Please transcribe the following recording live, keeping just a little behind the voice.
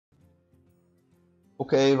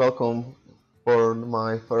Okay, welcome for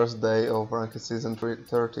my first day of Ranked Season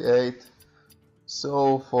 38.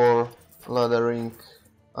 So for laddering,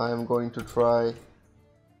 I am going to try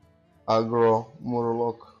Aggro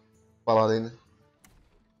Murloc Paladin.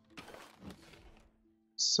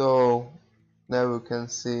 So now you can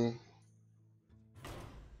see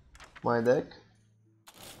my deck.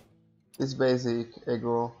 It's basic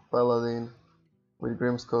Aggro Paladin with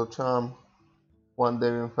Grimskull Charm, 1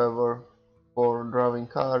 Devin Favor for drawing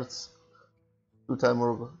cards, 2-time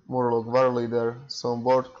Murloc Warleader, some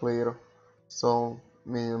board clear, some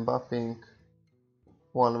minion buffing,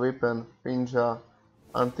 1 weapon, Pinja,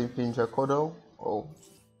 anti-Pinja Kodo. Oh,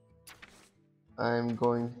 I'm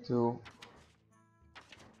going to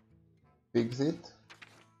fix it.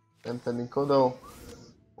 And pending Kodo,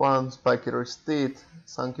 1 Spiky Steed,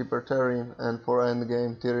 Sunkeeper Terran, and for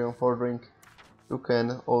endgame Tyrion Fordring. You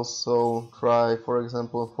can also try, for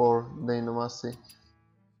example, for Dynamacy.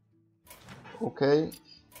 Okay,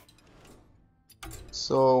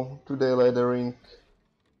 so today laddering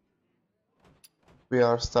we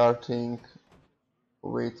are starting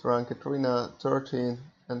with Ranked Arena 13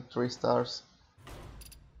 and 3 stars.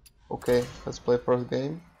 Okay, let's play first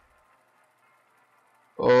game.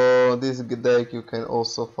 Oh, this deck you can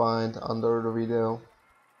also find under the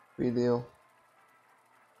video.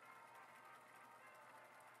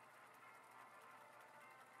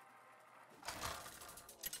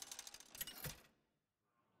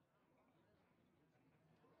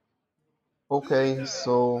 Okay,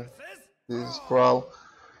 so this is Kral.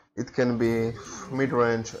 It can be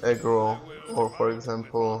mid-range aggro, or for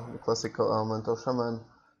example the classical elemental shaman.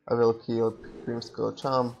 I will kill Grimskull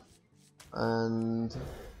Charm, and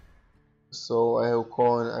so I have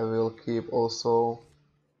coin. I will keep also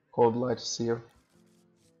Cold Light Seer.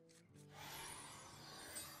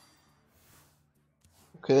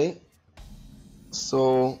 Okay,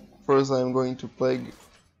 so first I'm going to play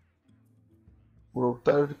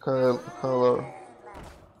Rotate color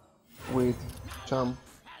with Charm.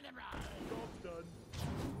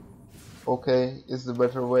 Okay, it's the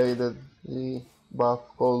better way that he buffed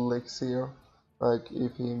Cold Light Seer, like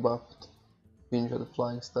if he buffed Pinja the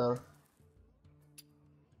Flying Star.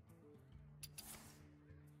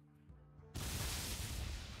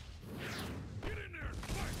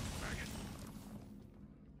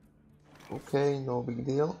 Okay, no big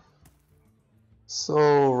deal.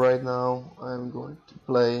 So right now I'm going to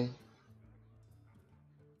play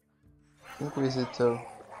Inquisitor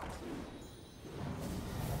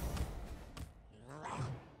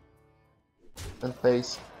and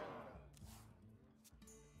face.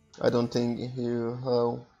 I don't think you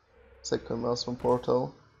have second Maelstrom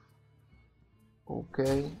Portal.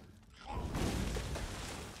 Okay.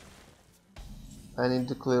 I need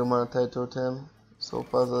to clear my Totem so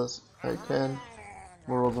fast as I can.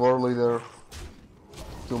 Murloc Warleader,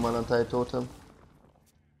 2 mana Totem.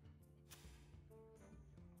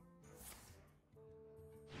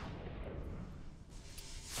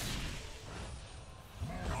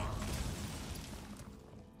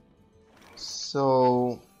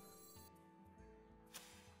 So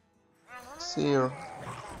Seer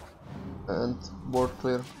and board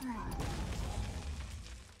clear.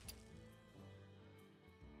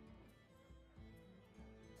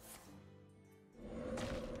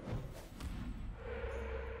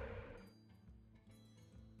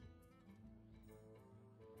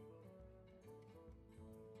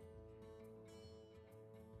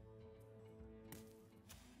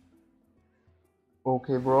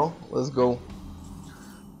 Okay, bro, let's go.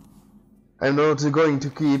 I'm not going to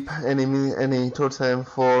keep any totem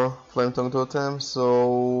for Flame Tongue Totem,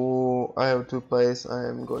 so I have 2 plays. I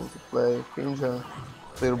am going to play Pinja,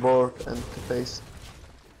 clear board, and face.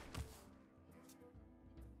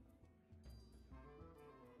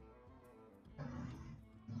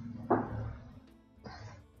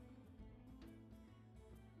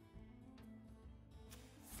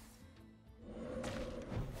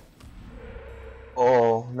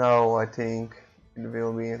 Oh, now I think it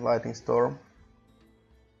will be Lightning Storm.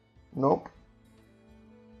 Nope.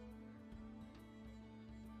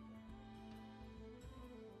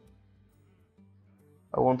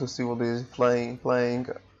 I want to see what he is playing.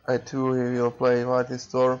 I too will play Lightning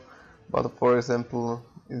Storm, but for example,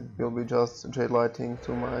 it will be just Jade Lighting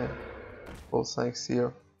to my Volsanic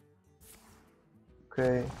Seer.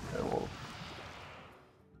 Okay, I will.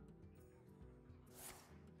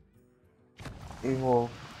 Evolve.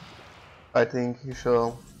 I think he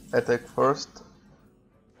shall attack first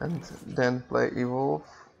and then play Evolve.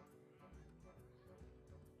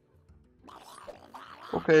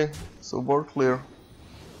 Okay, so board clear.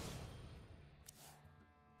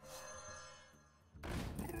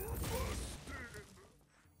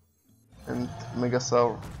 and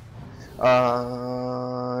Megasaur.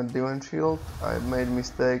 Divine Shield, I made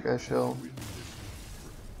mistake, I shall...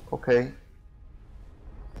 Okay.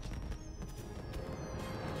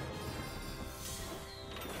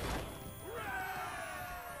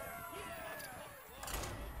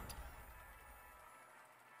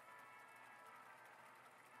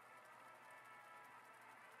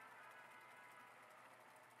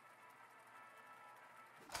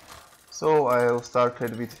 So I have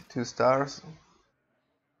started with 2 stars.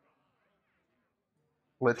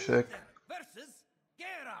 Let's check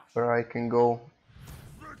where I can go.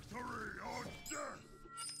 Victory or death!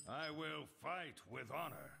 I will fight with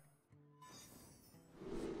honor.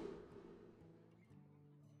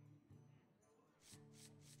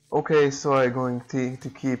 Okay, so I'm going to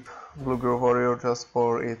keep Blue-Grove Warrior just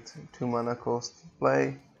for it 2 mana cost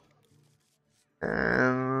play.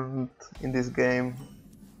 And in this game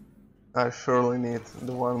I surely need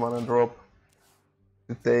the 1 mana drop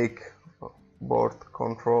to take board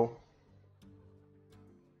control.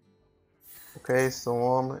 Okay, so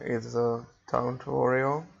one is a Taunt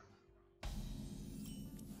Warrior.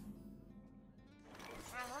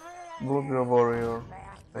 Blue-Grove Warrior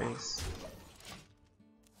face.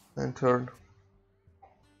 Entered.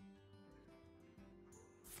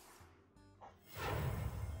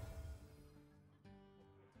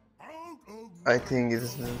 I think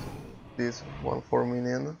it's this one for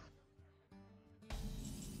minion.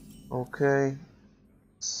 Okay,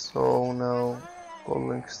 so now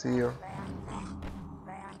Golden Steer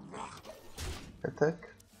attack.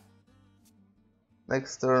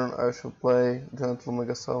 Next turn I shall play Gentle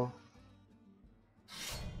Megasaur.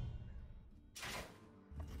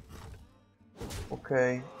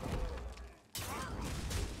 Okay,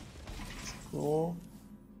 cool.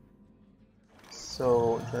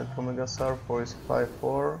 So Gentle Megasaur for his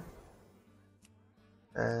 5/4,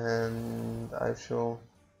 and I shall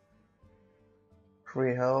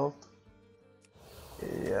 3 health.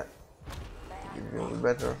 Yeah, it will be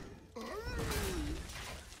better.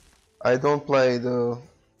 I don't play the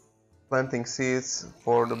planting seeds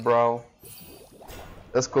for the Brawl.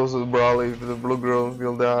 That's cause of the Brawl, if the blue girl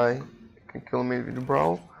will die, it can kill me with the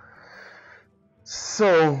Brawl.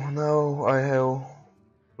 So now I have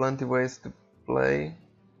plenty ways to play.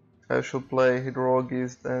 I should play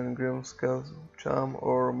Hydrologist and Grimscale Charm,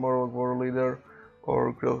 or Murloc War Leader,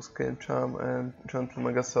 or Grimscale Charm and Gentle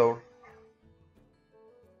Megasaur.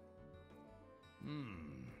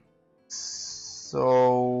 So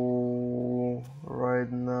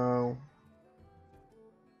right now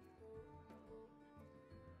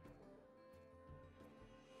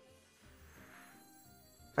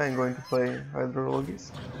I'm going to play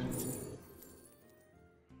Hydrologist.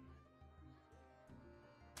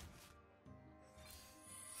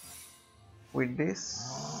 With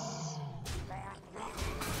this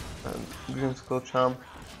and Grimskull Champ.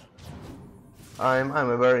 I'm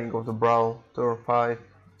a wearing of the Brawl turn 5,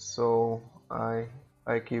 so I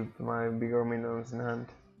keep my bigger minions in hand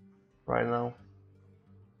right now.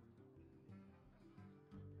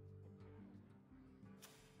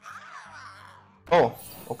 Oh,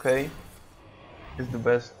 okay. It's the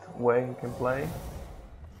best way you can play.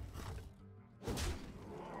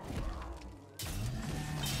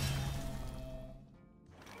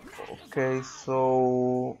 Okay,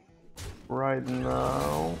 so right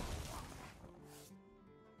now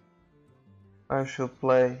I should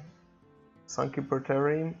play Sunkeeper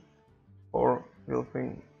Terrain or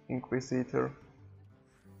Wilfing Inquisitor.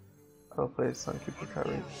 I'll play Sunkeeper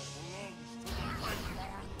Terrain.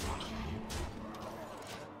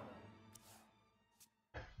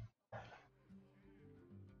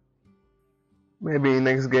 Maybe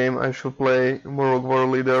next game I should play Murloc War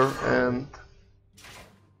Leader and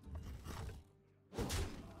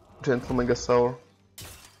Gentle Megasaur.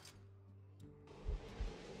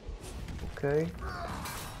 Okay.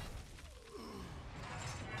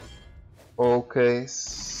 Okay,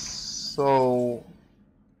 so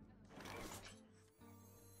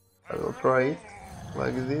I will try it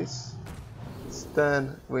like this.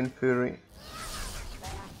 Stand, Wind Fury.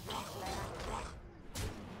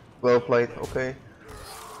 Well played, okay.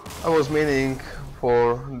 I was meaning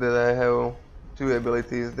for that I have 2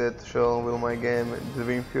 abilities that shall will my game, the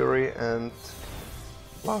Wind Fury and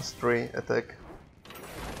plus 3 attack.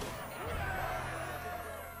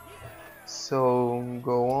 So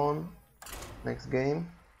go on, next game.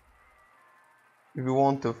 If you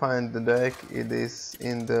want to find the deck, it is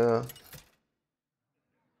in the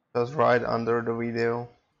just right under the video.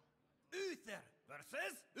 Uther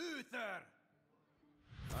versus Uther.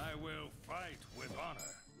 I will fight with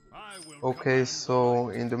honor. I will Okay, so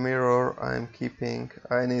in the mirror I'm keeping,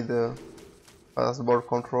 I need a fast board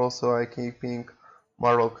control, so I keeping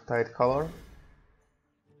Murloc tight color.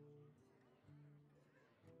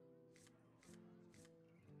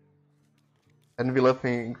 And we left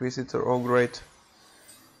me Inquisitor, oh great.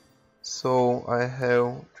 So I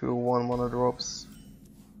have 2 1 mana drops.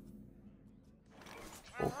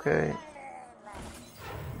 Okay.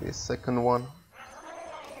 The second one.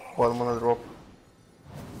 1 mana drop.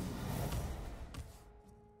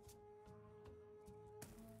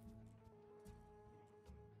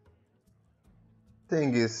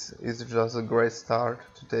 Thing is, it's just a great start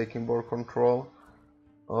to taking board control.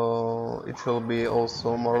 It shall be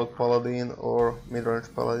also Murloc Paladin or Midrange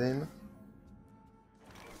Paladin.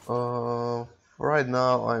 Right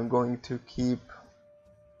now I'm going to keep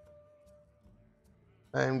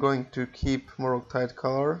Murloc tight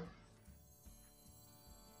color.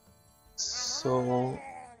 So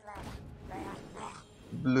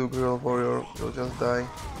Blue Grill Warrior will just die.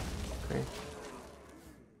 Okay.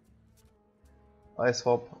 I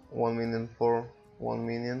swap 1 minion for 1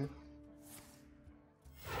 minion.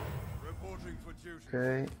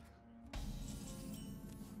 Okay.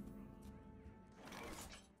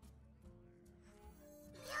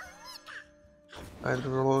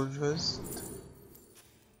 Hydrologist.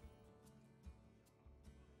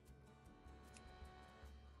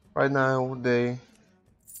 Right now he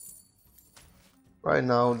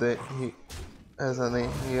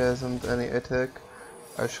hasn't any attack.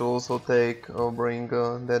 I should also take or bring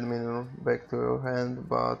that minion back to your hand,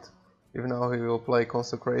 but if now he will play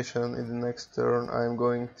Consecration in the next turn, I am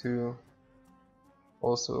going to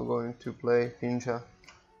play Finja.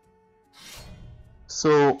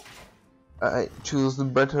 So I choose the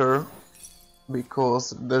better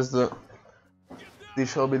because this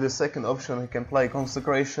shall be the second option. He can play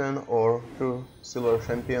Consecration or through Silver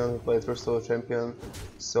Champion, play through Silver Champion,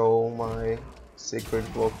 so my secret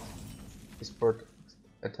block is per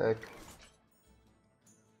attack.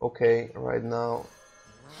 Okay, right now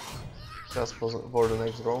just for the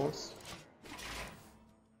next rounds,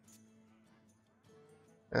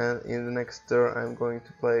 and in the next turn I'm going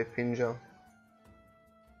to play Finja.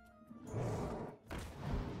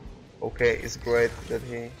 Okay, it's great that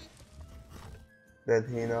he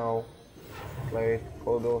now played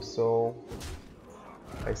Kodo, so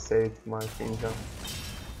I saved my Finja.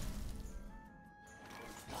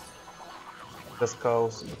 Just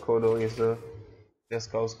cause Kodo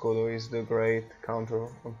is the great counter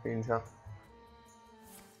on Finja.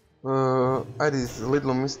 I did a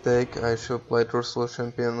little mistake. I should play Trussel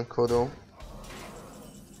Champion Kodo.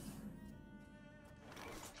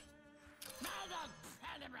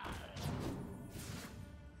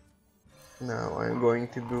 Now I'm going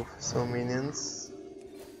to buff some minions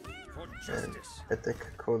and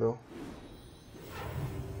attack Kodo.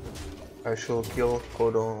 I shall kill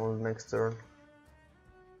Kodo on the next turn.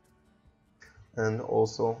 And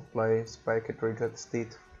also play Spiked Reject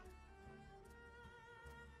Steed.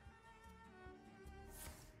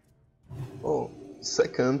 Oh,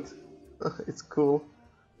 second. It's cool.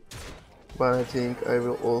 But I think I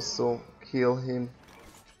will also kill him.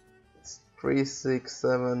 3, 6,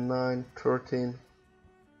 7, 9, 13.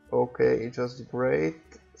 Okay, just great.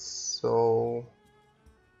 So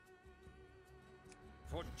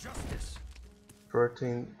for justice.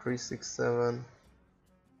 13, 3, 6, 7,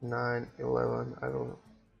 9, 11. I will.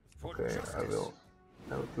 Okay, I will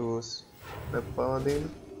choose the Paladin.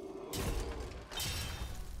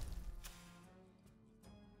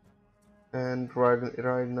 And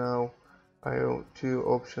right now I have 2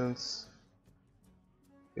 options.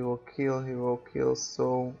 He will kill,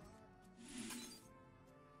 so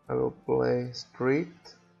I will play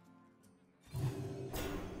Street.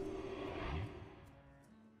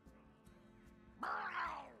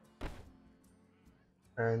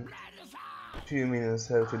 And 2 minions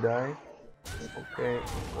have to die. Okay.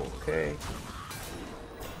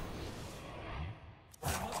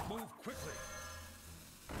 Move quickly.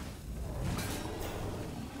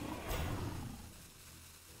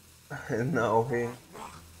 And now he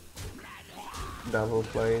double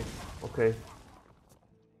play. Okay.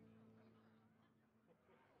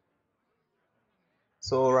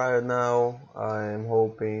 So right now I am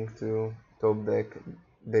hoping to top deck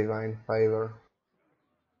Divine Favor.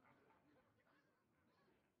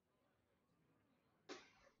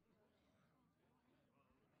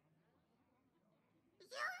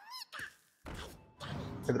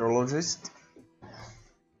 Hydrologist.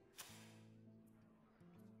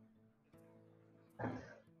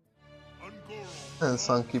 And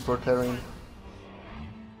Sunkeeper Terrain.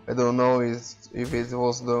 I don't know if it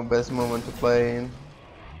was the best moment to play in,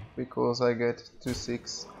 because I get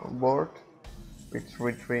 2-6 on board with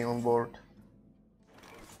 3-3 on board.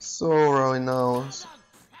 So right now,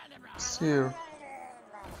 here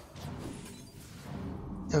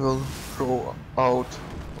I will throw out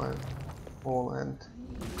my whole end,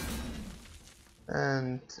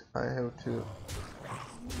 and I have to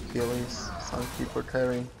kill his Sunkeeper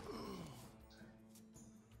Terry.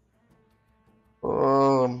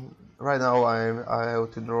 Right now I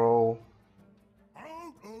have to draw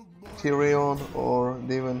Tyrion or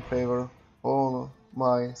Demon Favor on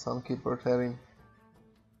my Sunkeeper Terry.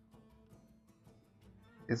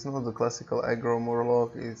 It's not the classical Aggro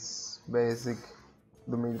Murloc, it's basic,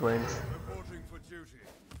 the mid-range.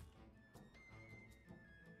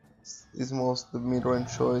 It's most the mid-range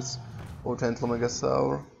choice of Gentle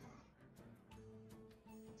Megasaur.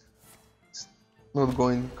 It's not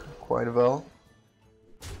going quite well.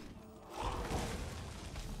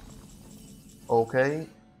 Okay,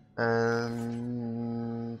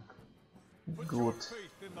 and good.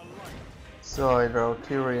 So I draw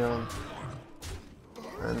Tyrion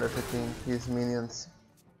and attacking his minions.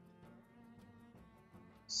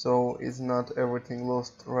 So is not everything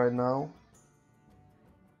lost right now.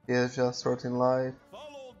 He has just 13 life.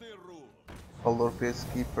 Allure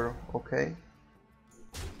Peacekeeper, okay.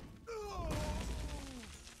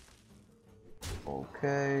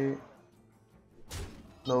 Okay.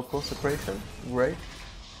 No consecration, great.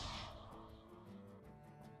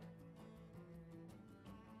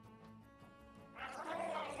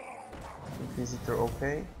 Inquisitor,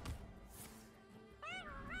 okay.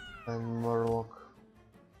 And Murloc.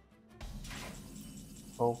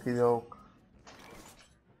 Okie doke.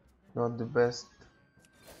 Not the best.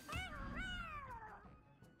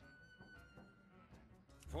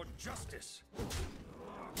 For justice.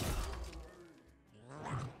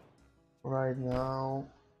 Right now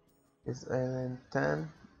it's 8 and 10.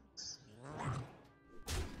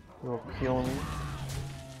 You'll kill me.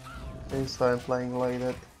 Since I'm playing like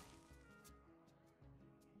that.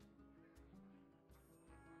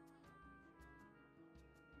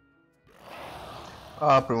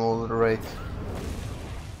 Promoted rate.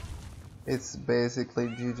 It's basically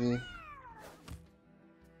GG.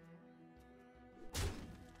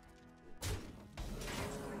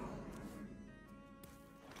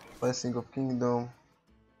 Blessing of Kingdom.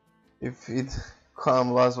 If it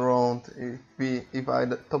come last round, if I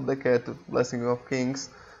top deck at Blessing of Kings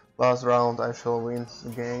last round, I shall win the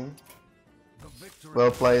game.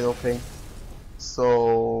 Well played, okay.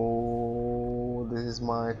 So this is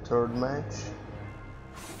my third match,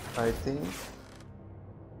 I think.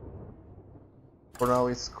 For now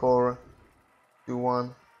it's score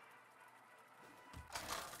 2-1.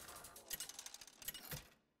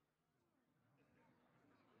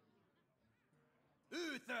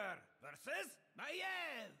 Uther versus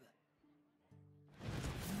Maiev.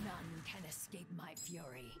 None can escape my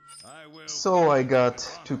fury. So I got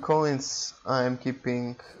 2 coins. I am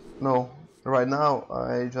keeping. No, right now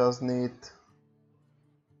I just need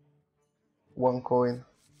 1 coin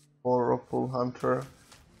for Rockpool Hunter.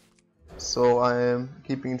 So I am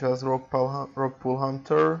keeping just Rockpool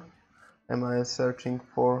Hunter, and I am searching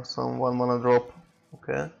for some 1 mana drop.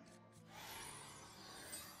 Okay.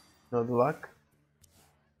 Not luck.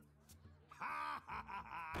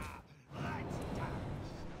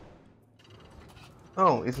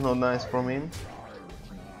 Oh, it's not nice from him.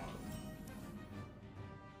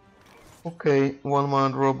 Okay, 1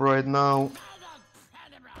 mana drop right now.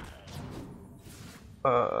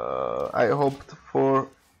 I hoped for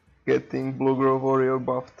getting Blue Grove Warrior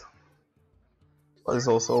buffed, but it's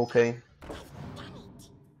also okay.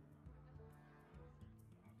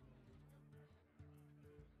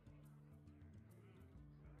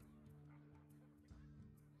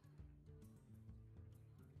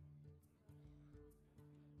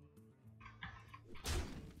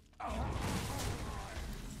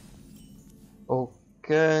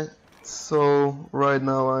 Okay, so right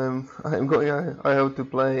now I have to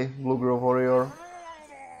play Blue Grove Warrior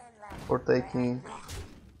for taking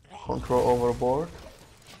control over board.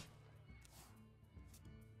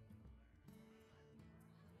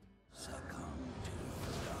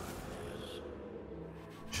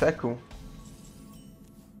 Shaku.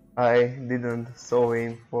 I didn't saw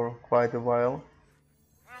him for quite a while,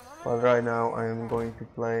 but right now I am going to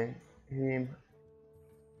play him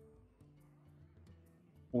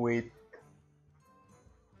with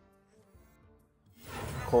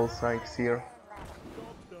Cold Strikes here.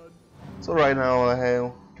 So right now I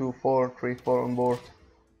have 2-4, 3-4 on board.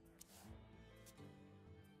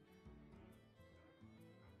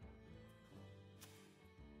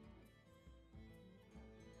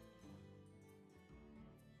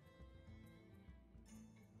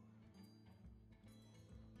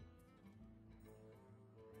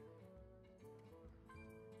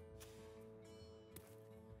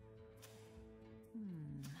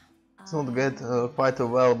 It's not get quite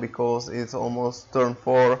well because it's almost turn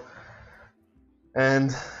 4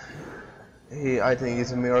 and I think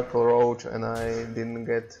he's a miracle roach and I didn't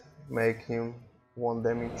make him 1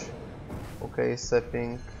 damage. Okay,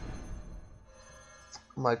 sapping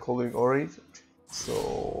my colleague Orange,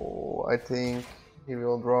 so I think he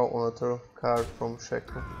will draw another card from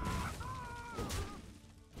Shackle.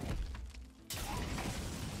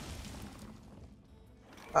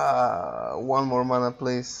 One more mana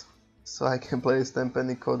please, so I can play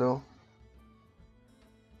Stampede Kodo.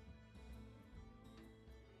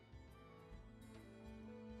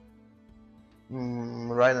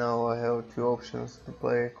 Right now I have 2 options to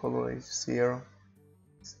play Color Seer.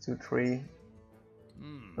 It's 2-3.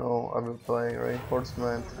 No, I will play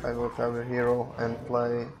Reinforcement, I will have a hero and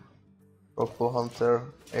play Rockpool Hunter.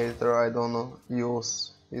 Either I don't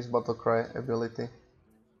use his Battlecry ability.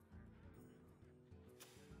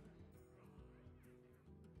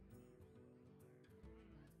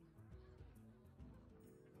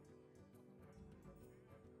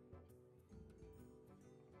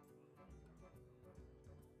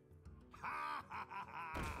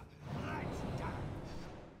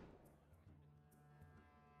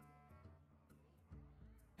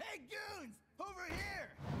 Hey, goons! Over here!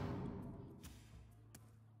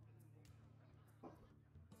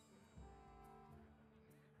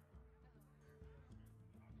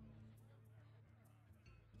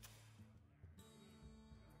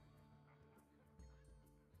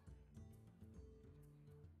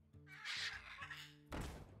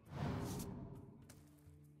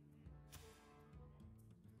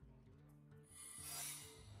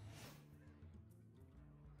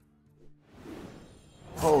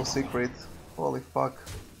 Oh, secret. Holy fuck.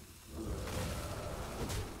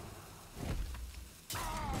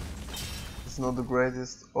 It's not the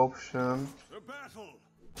greatest option. The battle!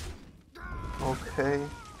 Okay.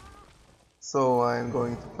 So I'm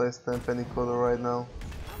going to play Stampede Kodo right now.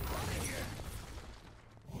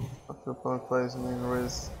 After opponent plays main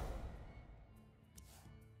risk.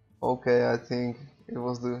 Okay, I think it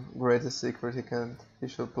was the greatest secret he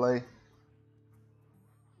should play.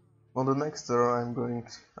 On the next turn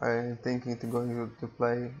I'm thinking to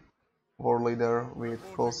play War Leader with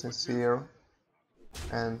Full Sincere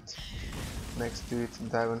and next to it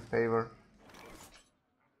Dive in Favor.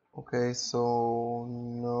 Okay, so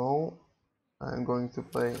no, I'm going to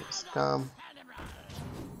play Scam,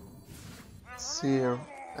 Seer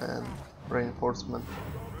and Reinforcement.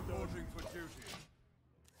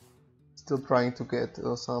 Still trying to get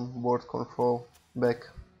some board control back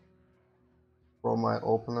from my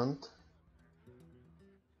opponent.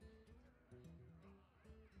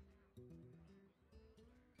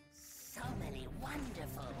 So many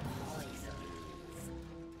wonderful poisons.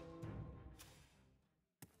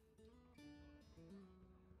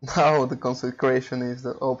 Now the Consecration is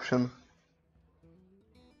the option.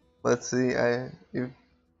 Let's see if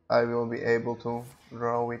I will be able to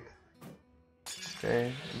draw it.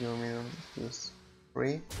 Okay, give me plus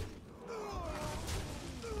 3.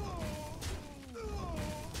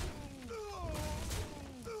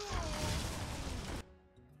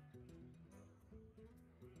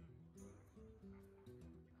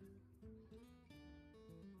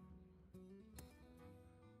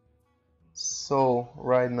 So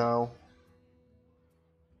right now,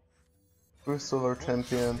 first over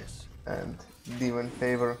champion and Demon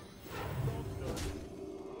Favor.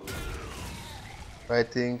 I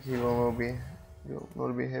think he will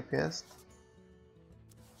not be happiest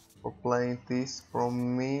for playing this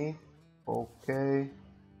from me. Okay.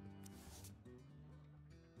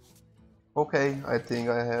 Okay, I think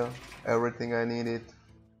I have everything I needed.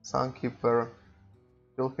 Sunkeeper,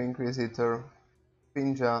 Filth Inquisitor,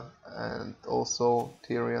 Pinja and also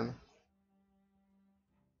Tyrion.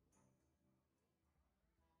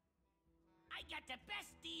 I got the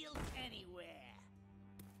best deals anywhere.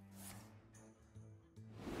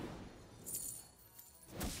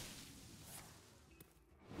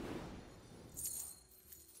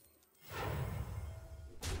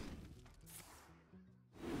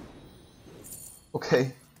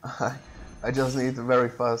 Okay, I just need very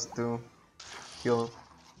fast to kill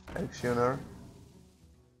Actioner.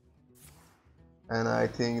 And I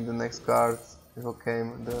think the next card will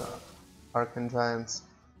come the Arcane Giants.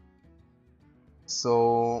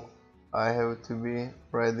 So I have to be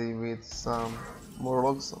ready with some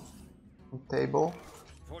Murlocs on table.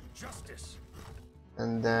 For justice!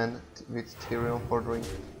 And then with Tyrion for drink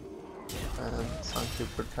and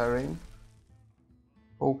Sunkeeper Terrain.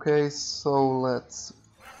 Okay, so let's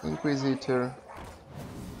Inquisitor.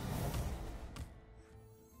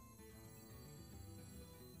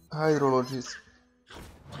 Hydrologist.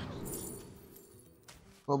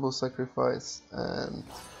 Noble Sacrifice and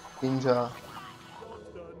Ninja.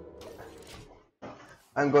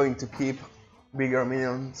 I'm going to keep bigger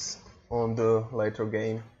minions on the later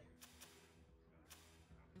game.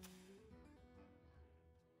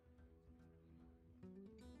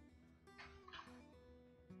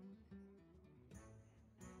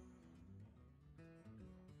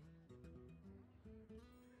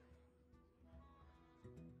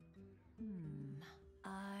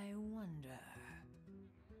 I wonder.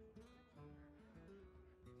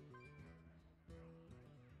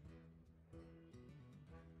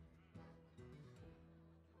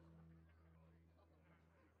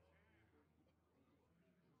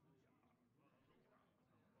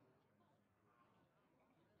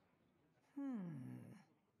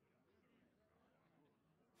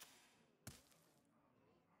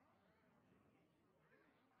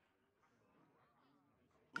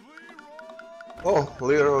 Oh,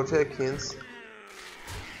 Leroy Jenkins.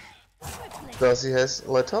 Does he has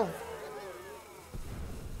lethal?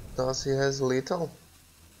 Does he has lethal?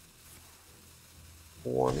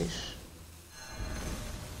 One-ish.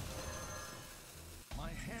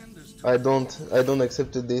 I don't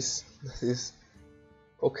accept this. This is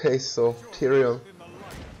okay. So Tyrion.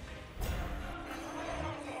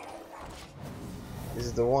 This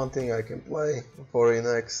is the one thing I can play for the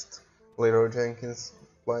next Leroy Jenkins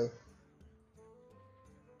play.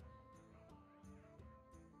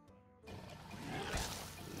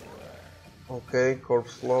 Okay,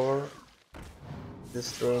 corpse lover.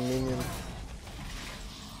 Destroy a minion.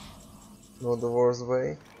 Not the worst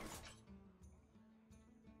way.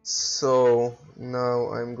 So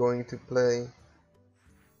now I'm going to play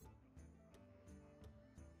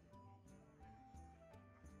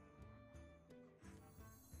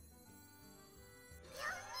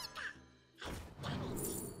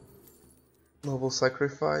Noble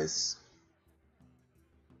Sacrifice.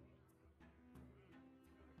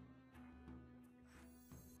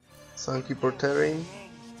 Sunkeeper Terrain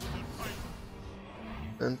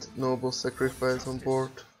and Noble Sacrifice on board.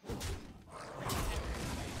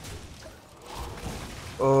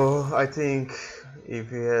 Oh, I think if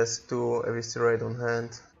he has 2 Eviscerate on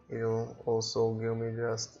hand, he will also give me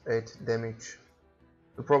just 8 damage.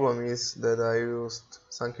 The problem is that I used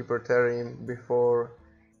Sunkeeper Terrain before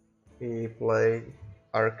he played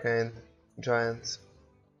Arcane Giants.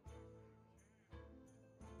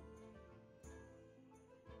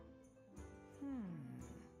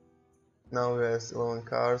 Now he has 11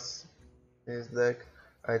 cards in his deck.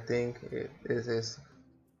 I think this is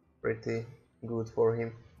pretty good for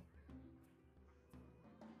him.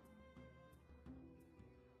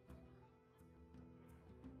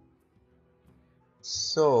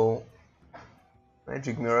 So,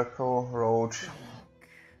 Magic Miracle Roach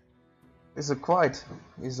is a quite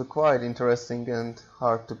interesting and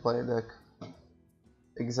hard to play deck.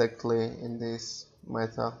 Exactly in this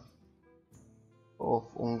meta of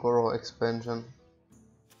Ungoro expansion.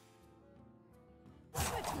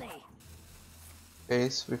 Okay,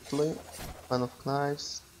 swiftly. Fan of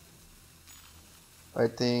Knives. I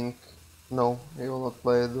think no, he will not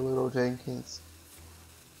play the Leroy Jenkins.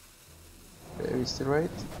 Okay,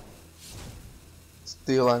 Eviscerate.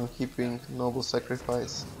 Still I'm keeping Noble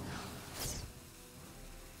Sacrifice.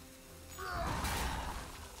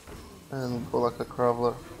 And Golaka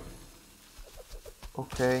Crawler.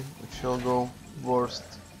 Okay, it shall go worst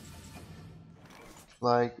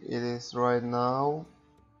like it is right now.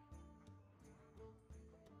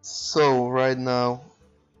 So right now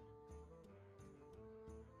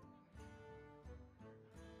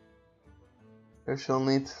I shall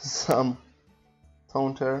need some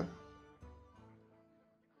counter.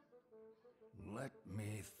 Let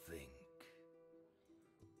me think.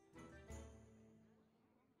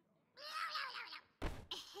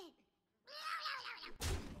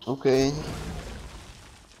 Okay,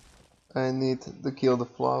 I need to kill the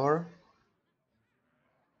flower.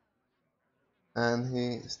 And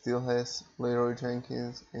he still has Leroy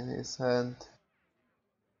Jenkins in his hand.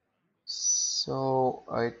 So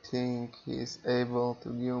I think he's able to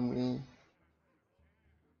give me.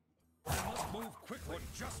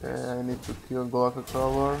 I need to kill Golaka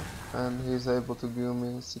Crawler and he's able to give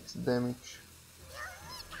me 6 damage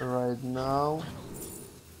right now.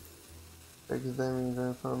 6 damage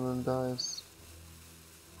and permanent dives.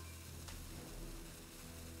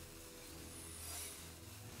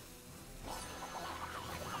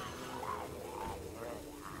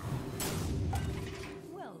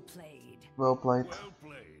 Well played.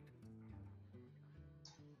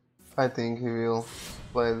 I think he will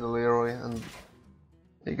play the Leroy and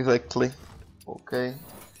exactly. Okay.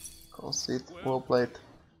 Concede. Well played.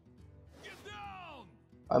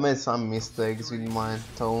 I made some mistakes with my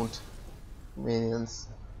taunt minions,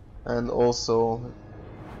 and also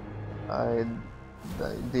I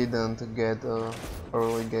didn't get a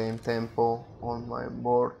early game tempo on my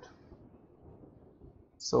board,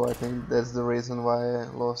 so I think that's the reason why I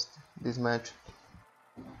lost this match.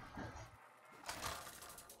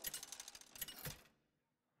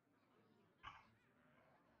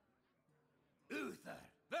 Uther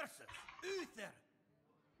versus Uther.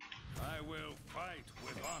 I will fight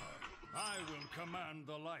with honor. I will command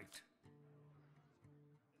the light.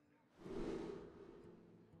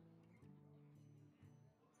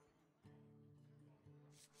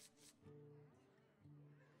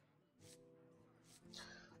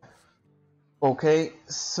 Okay,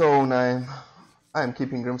 so now I'm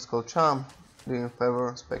keeping Grimskull Charm, doing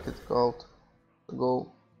favor Spected Cult to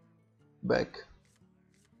go back.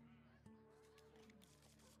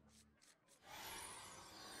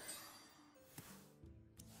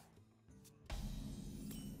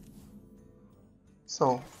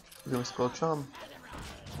 So, Grimskull Charm.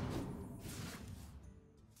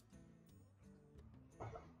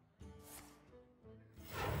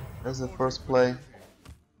 As the first play.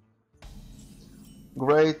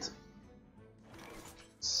 Great.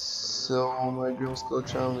 So my Grimskull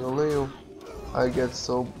Charm will leave. I get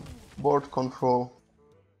so board control.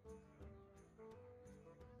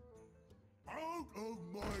 Out of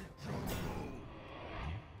my jungle.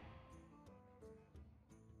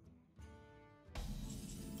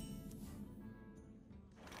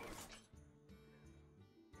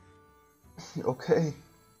 Okay.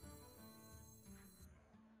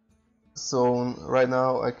 So right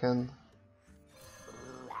now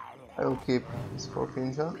I will keep this for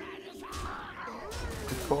Finja.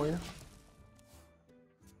 Coin.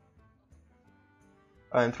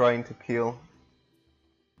 I'm trying to kill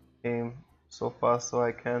him so fast so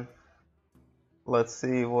I can. Let's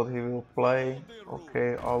see what he will play.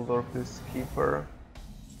 Okay, Aldorf is keeper.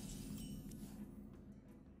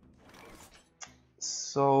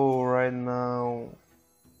 So right now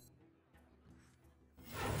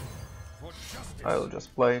I will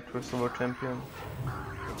just play Silver Champion.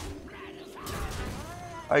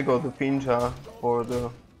 I got the Pinja for the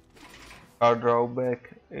card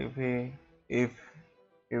drawback if he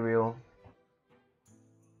will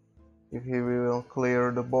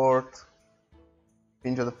clear the board.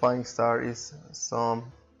 Pinja the Flying Star is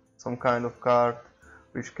some kind of card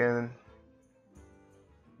which can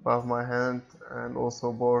buff my hand and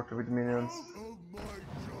also board with minions.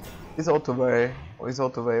 It's auto way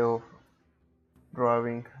of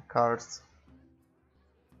drawing cards.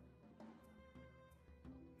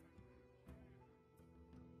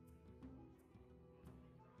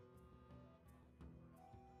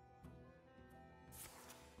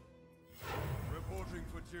 Reporting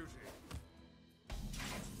for duty.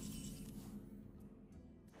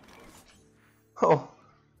 Oh.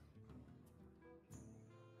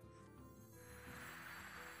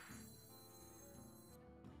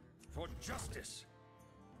 For justice.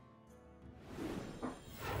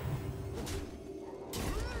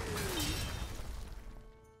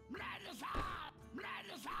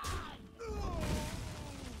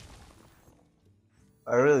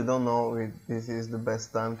 I really don't know if this is the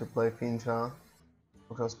best time to play Finja.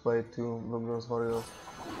 I'll just play 2 Bluegrass Warriors.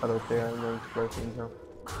 I don't think I'm going to play Finja.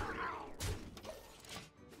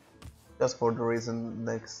 Just for the reason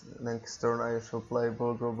next turn I should play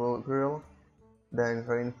Bulgur Grill, then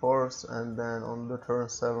Reinforce, and then on the turn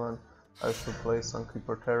 7 I should play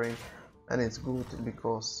Sunkeeper Terrain. And it's good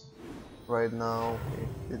because right now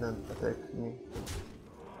it didn't attack me.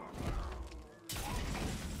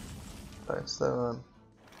 5-7.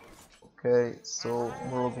 Okay, so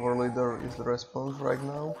Murloc War Leader is the response right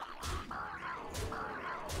now.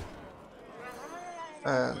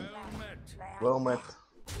 And well met.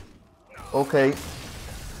 Okay.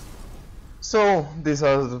 So these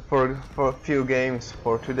are the for few games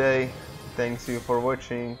for today. Thanks you for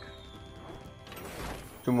watching.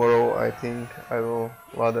 Tomorrow I think I will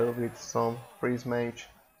ladder with some freeze mage.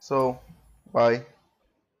 So bye.